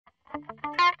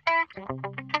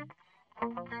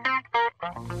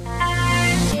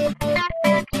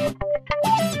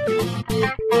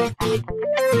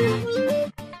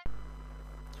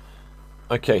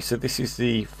Okay, so this is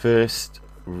the first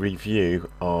review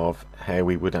of how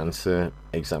we would answer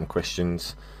exam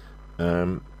questions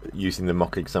using the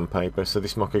mock exam paper. So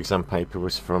this mock exam paper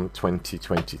was from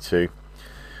 2022.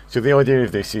 So the idea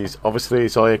of this is, obviously,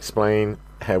 as I explain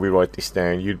how we write this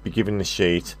down, you'd be given the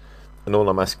sheet, and all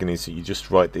I'm asking is that you just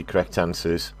write the correct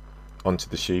answers onto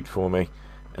the sheet for me,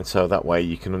 and so that way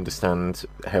you can understand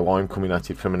how I'm coming at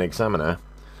it from an examiner.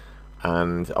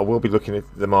 And I will be looking at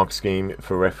the mark scheme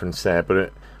for reference there,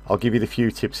 but I'll give you the few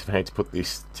tips of how to put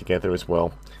this together as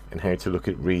well, and how to look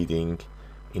at reading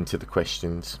into the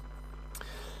questions.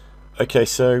 Okay,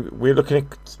 so we're looking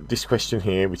at this question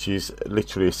here, which is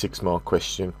literally a 6-mark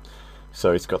question.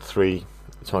 So it's got 3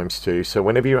 times 2. So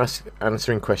whenever you're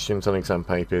answering questions on exam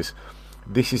papers,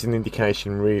 this is an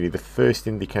indication, really, the first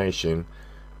indication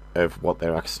of what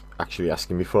they're actually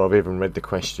asking before I've even read the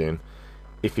question.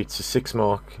 If it's a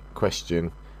 6-mark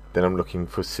question, then I'm looking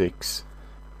for 6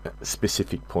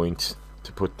 specific points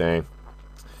to put down.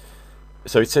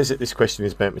 So it says that this question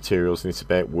is about materials, and it's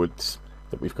about woods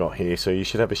that we've got here. So you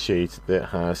should have a sheet that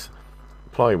has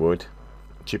plywood,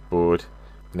 chipboard,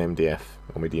 and MDF,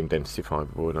 or medium density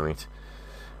fiberboard, on it.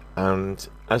 And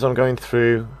as I'm going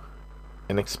through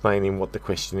and explaining what the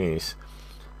question is,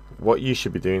 what you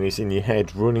should be doing is in your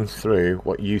head running through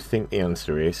what you think the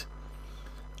answer is,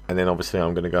 and then obviously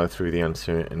I'm going to go through the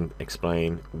answer and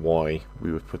explain why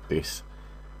we would put this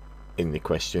in the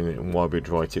question and why we'd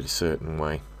write it a certain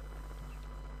way.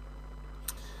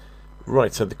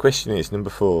 Right, so the question is number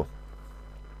 4.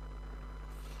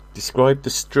 Describe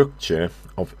the structure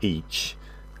of each,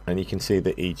 and you can see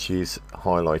that each is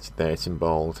highlighted there, it's in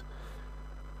bold,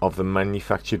 of the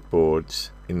manufactured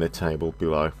boards in the table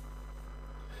below.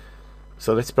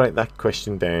 So let's break that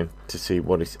question down to see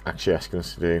what it's actually asking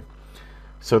us to do.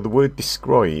 So the word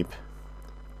describe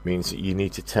means that you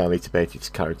need to tell it about its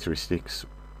characteristics.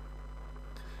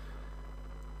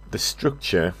 The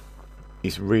structure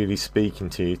is really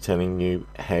speaking to you, telling you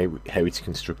how it's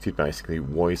constructed, basically.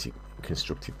 Why is it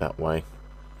constructed that way?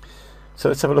 So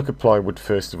let's have a look at plywood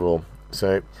first of all.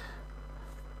 So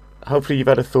hopefully you've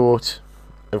had a thought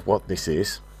of what this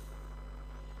is,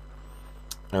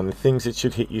 and the things that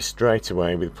should hit you straight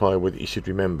away with plywood that you should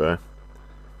remember,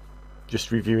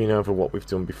 just reviewing over what we've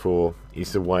done before,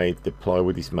 is the way the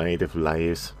plywood is made of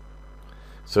layers.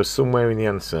 So somewhere in the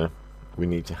answer we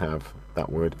need to have that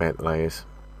word about layers.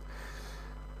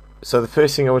 So the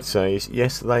first thing I would say is,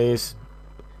 yes, layers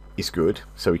is good,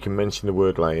 so we can mention the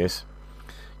word layers.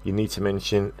 You need to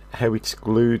mention how it's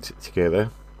glued together,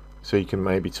 so you can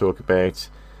maybe talk about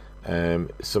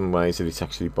some ways that it's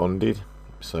actually bonded.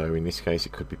 So in this case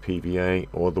it could be PVA,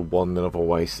 or the one that I've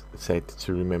always said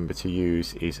to remember to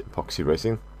use is epoxy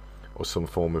resin, or some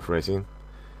form of resin.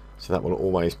 So that will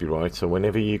always be right. So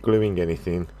whenever you're gluing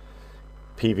anything,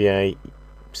 PVA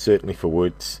certainly for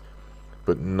woods,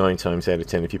 but 9 times out of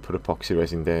 10 if you put epoxy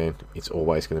resin down, it's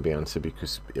always going to be answered,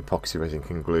 because epoxy resin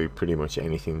can glue pretty much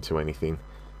anything to anything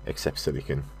except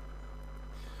silicone.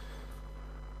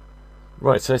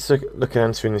 Right, so let's look at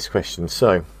answering this question.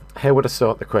 So how would I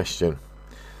start the question?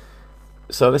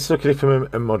 So let's look at it from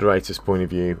a moderator's point of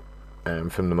view,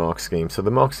 from the mark scheme. So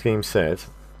the mark scheme said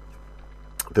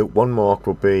that 1 mark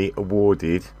will be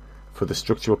awarded for the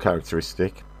structural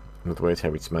characteristic, in other words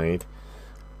how it's made,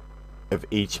 of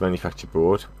each manufactured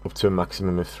board, up to a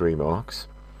maximum of 3 marks,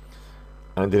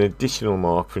 and an additional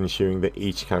mark for ensuring that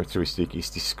each characteristic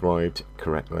is described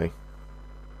correctly.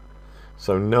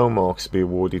 So no marks will be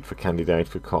awarded for candidate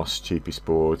for cost, cheapest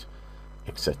board,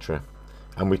 etc.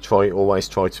 And we always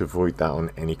try to avoid that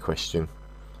on any question,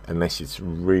 unless it's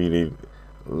really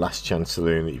last chance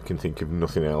saloon that you can think of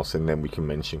nothing else, and then we can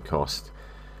mention cost.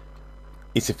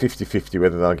 It's a 50-50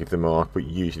 whether they'll give the mark, but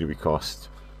usually with cost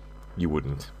you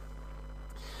wouldn't.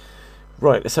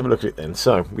 Right, let's have a look at it then.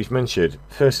 So we've mentioned,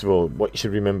 first of all, what you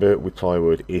should remember with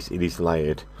plywood is it is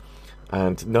layered,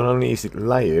 and not only is it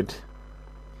layered,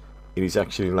 it is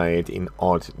actually layered in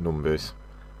odd numbers.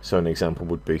 So an example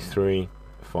would be 3,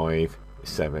 5,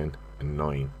 7 and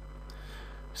 9.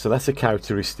 So that's a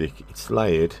characteristic. It's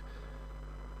layered,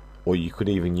 or you could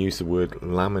even use the word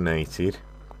laminated.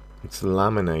 It's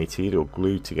laminated or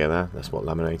glued together. That's what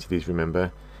laminated is,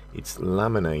 remember. It's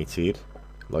laminated,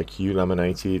 like you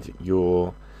laminated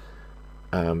your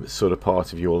sort of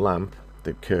part of your lamp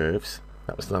that curves.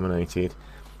 That was laminated.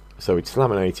 So it's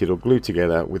laminated or glued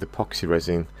together with epoxy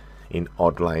resin in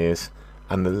odd layers,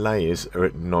 and the layers are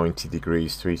at 90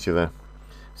 degrees to each other.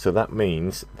 So that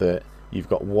means that you've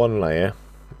got one layer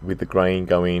with the grain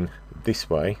going this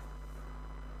way,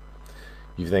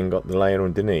 you've then got the layer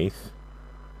underneath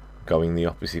going the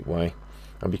opposite way,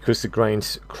 and because the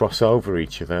grains cross over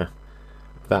each other,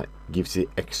 that gives it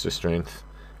extra strength.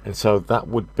 And so that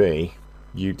would be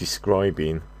you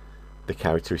describing the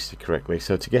characteristic correctly.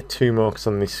 So to get 2 marks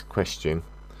on this question,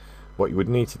 what you would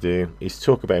need to do is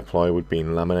talk about plywood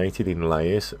being laminated in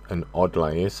layers and odd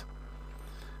layers,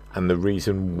 and the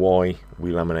reason why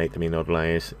we laminate them in odd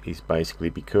layers is basically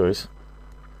because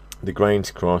the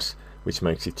grains cross, which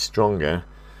makes it stronger.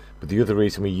 But the other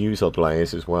reason we use odd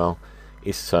layers as well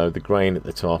is so the grain at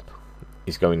the top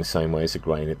is going the same way as the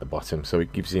grain at the bottom, so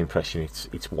it gives the impression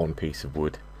it's one piece of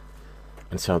wood.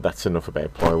 And so that's enough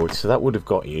about plywood. So that would have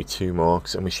got you 2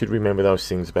 marks, and we should remember those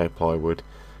things about plywood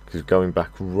because going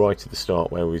back right to the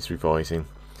start where we was revising,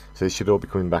 so this should all be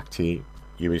coming back to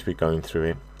you as we're going through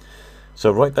it.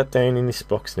 So write that down in this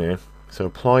box now. So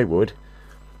plywood,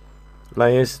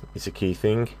 layers is a key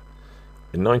thing,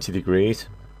 and 90 degrees,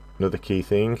 another key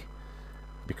thing,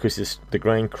 because the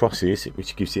grain crosses,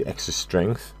 which gives it extra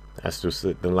strength, as does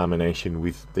the lamination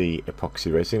with the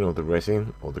epoxy resin or the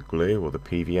resin or the glue or the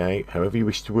PVA, however you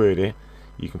wish to word it,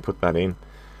 you can put that in.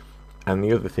 And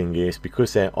the other thing is,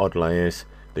 because they're odd layers,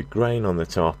 the grain on the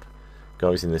top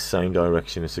goes in the same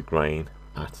direction as the grain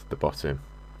at the bottom,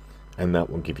 and that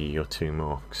will give you your 2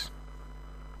 marks.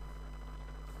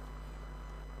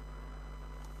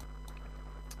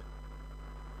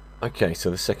 Okay, so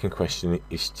the second question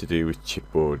is to do with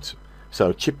chipboards.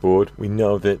 So chipboard, we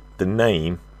know that the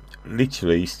name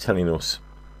literally is telling us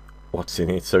what's in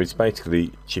it, so it's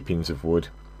basically chippings of wood.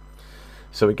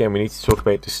 So again, we need to talk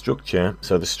about the structure.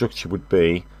 So the structure would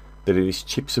be that it is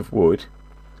chips of wood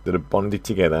that are bonded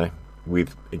together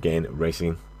with, again,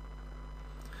 resin.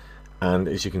 And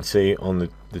as you can see on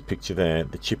the picture there,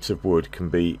 the chips of wood can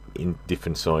be in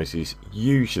different sizes.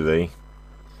 Usually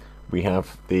we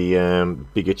have the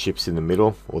bigger chips in the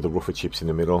middle, or the rougher chips in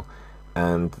the middle,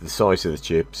 and the size of the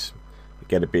chips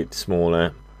get a bit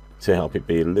smaller to help it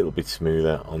be a little bit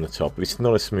smoother on the top. But it's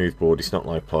not a smooth board, it's not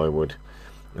like plywood,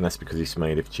 and that's because it's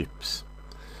made of chips.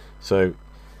 So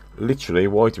literally,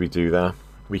 why do we do that?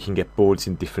 We can get boards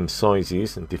in different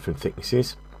sizes and different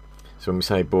thicknesses. So when we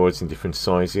say boards in different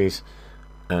sizes,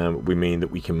 we mean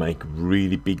that we can make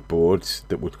really big boards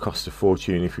that would cost a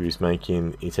fortune if we was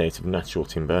making it out of natural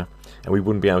timber, and we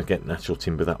wouldn't be able to get natural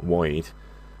timber that wide.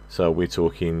 So we're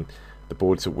talking the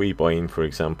boards that we buy in, for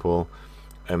example,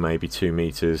 are maybe 2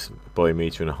 meters by 1.5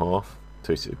 meters,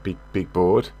 so it's a big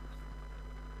board.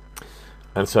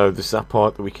 And so there's that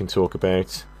part that we can talk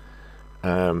about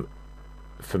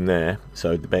from there,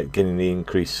 so about getting the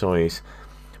increased size.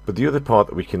 But the other part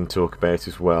that we can talk about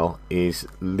as well is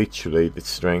literally the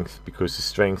strength, because the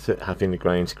strength that having the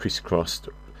grains crisscrossed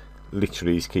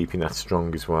literally is keeping that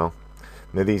strong as well.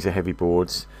 Now these are heavy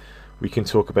boards. We can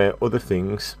talk about other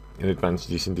things in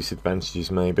advantages and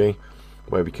disadvantages maybe,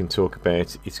 where we can talk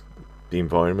about the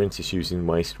environment. It's using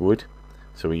waste wood,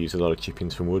 so we use a lot of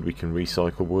chippings from wood. We can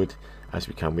recycle wood as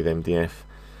we can with MDF.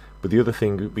 But the other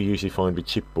thing we usually find with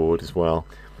chipboard as well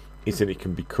is that it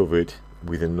can be covered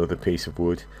with another piece of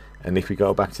wood. And if we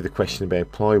go back to the question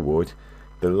about plywood,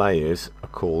 the layers are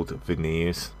called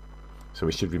veneers, so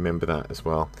we should remember that as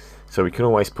well. So we can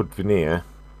always put veneer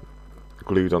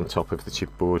glued on top of the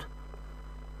chipboard.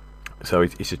 So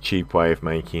it's a cheap way of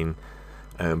making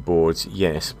boards,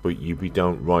 yes, but we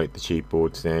don't write the cheap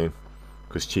boards down,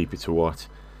 because cheaper to what?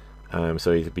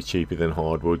 So it'd be cheaper than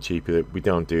hardwood, cheaper. We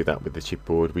don't do that with the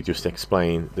chipboard. We just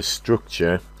explain the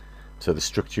structure. So the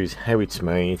structure is how it's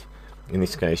made, in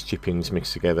this case chippings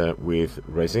mixed together with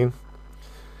resin,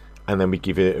 and then we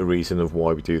give it a reason of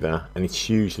why we do that, and it's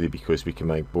usually because we can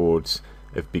make boards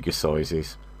of bigger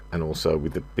sizes and also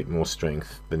with a bit more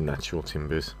strength than natural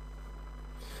timbers.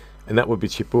 And that would be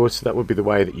chipboard. So that would be the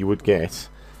way that you would get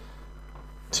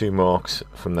 2 marks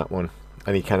from that one.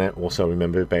 And you can also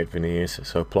remember about veneers.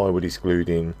 So plywood is glued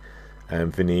in,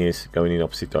 veneers going in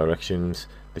opposite directions.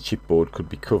 The chipboard could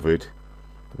be covered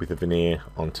with a veneer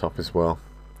on top as well,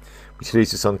 which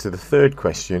leads us on to the third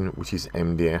question, which is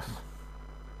MDF.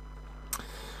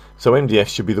 So MDF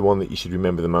should be the one that you should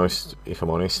remember the most, if I'm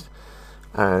honest.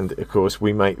 And of course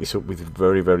we make this up with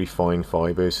very, very fine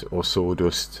fibres or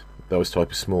sawdust, those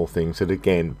type of small things that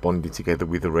again bonded together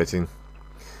with the resin.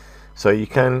 So you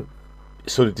can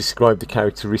sort of describe the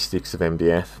characteristics of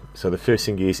MDF. So the first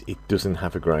thing is it doesn't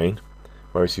have a grain,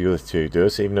 whereas the other two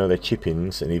does. Even though they're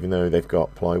chippings and even though they've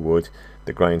got plywood,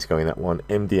 the grain's going that one.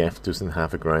 MDF doesn't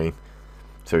have a grain,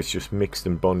 so it's just mixed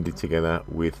and bonded together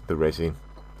with the resin.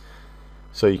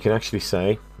 So you can actually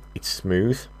say it's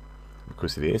smooth,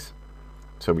 because it is.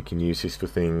 So we can use this for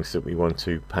things that we want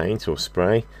to paint or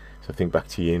spray. So think back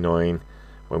to year 9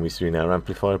 when we was doing our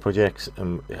amplifier projects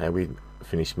and how we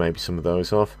finished maybe some of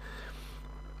those off.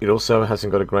 It also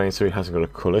hasn't got a grain, so it hasn't got a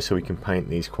colour, so we can paint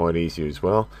these quite easy as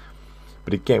well.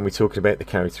 But again, we're talking about the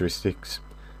characteristics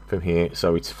from here.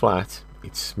 So it's flat,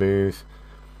 it's smooth,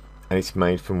 and it's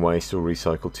made from waste or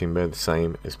recycled timber, the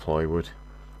same as plywood.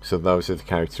 So those are the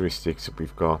characteristics that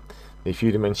we've got. If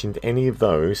you'd have mentioned any of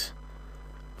those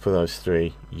for those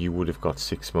 3, you would have got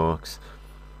 6 marks.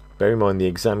 Bear in mind the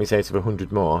exam is out of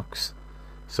 100 marks,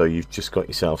 so you've just got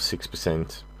yourself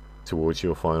 6% towards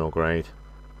your final grade.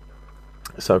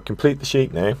 So complete the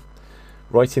sheet now,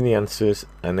 write in the answers,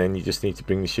 and then you just need to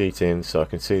bring the sheet in so I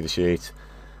can see the sheet,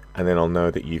 and then I'll know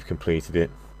that you've completed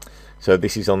it. So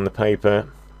this is on the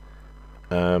paper,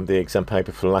 the exam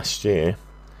paper for last year,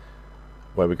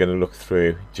 where we're going to look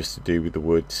through just to do with the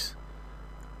woods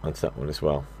onto that one as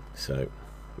well, so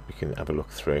we can have a look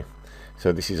through.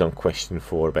 So this is on question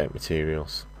 4 about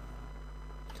materials,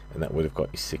 and that would have got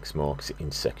you 6 marks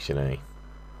in section A.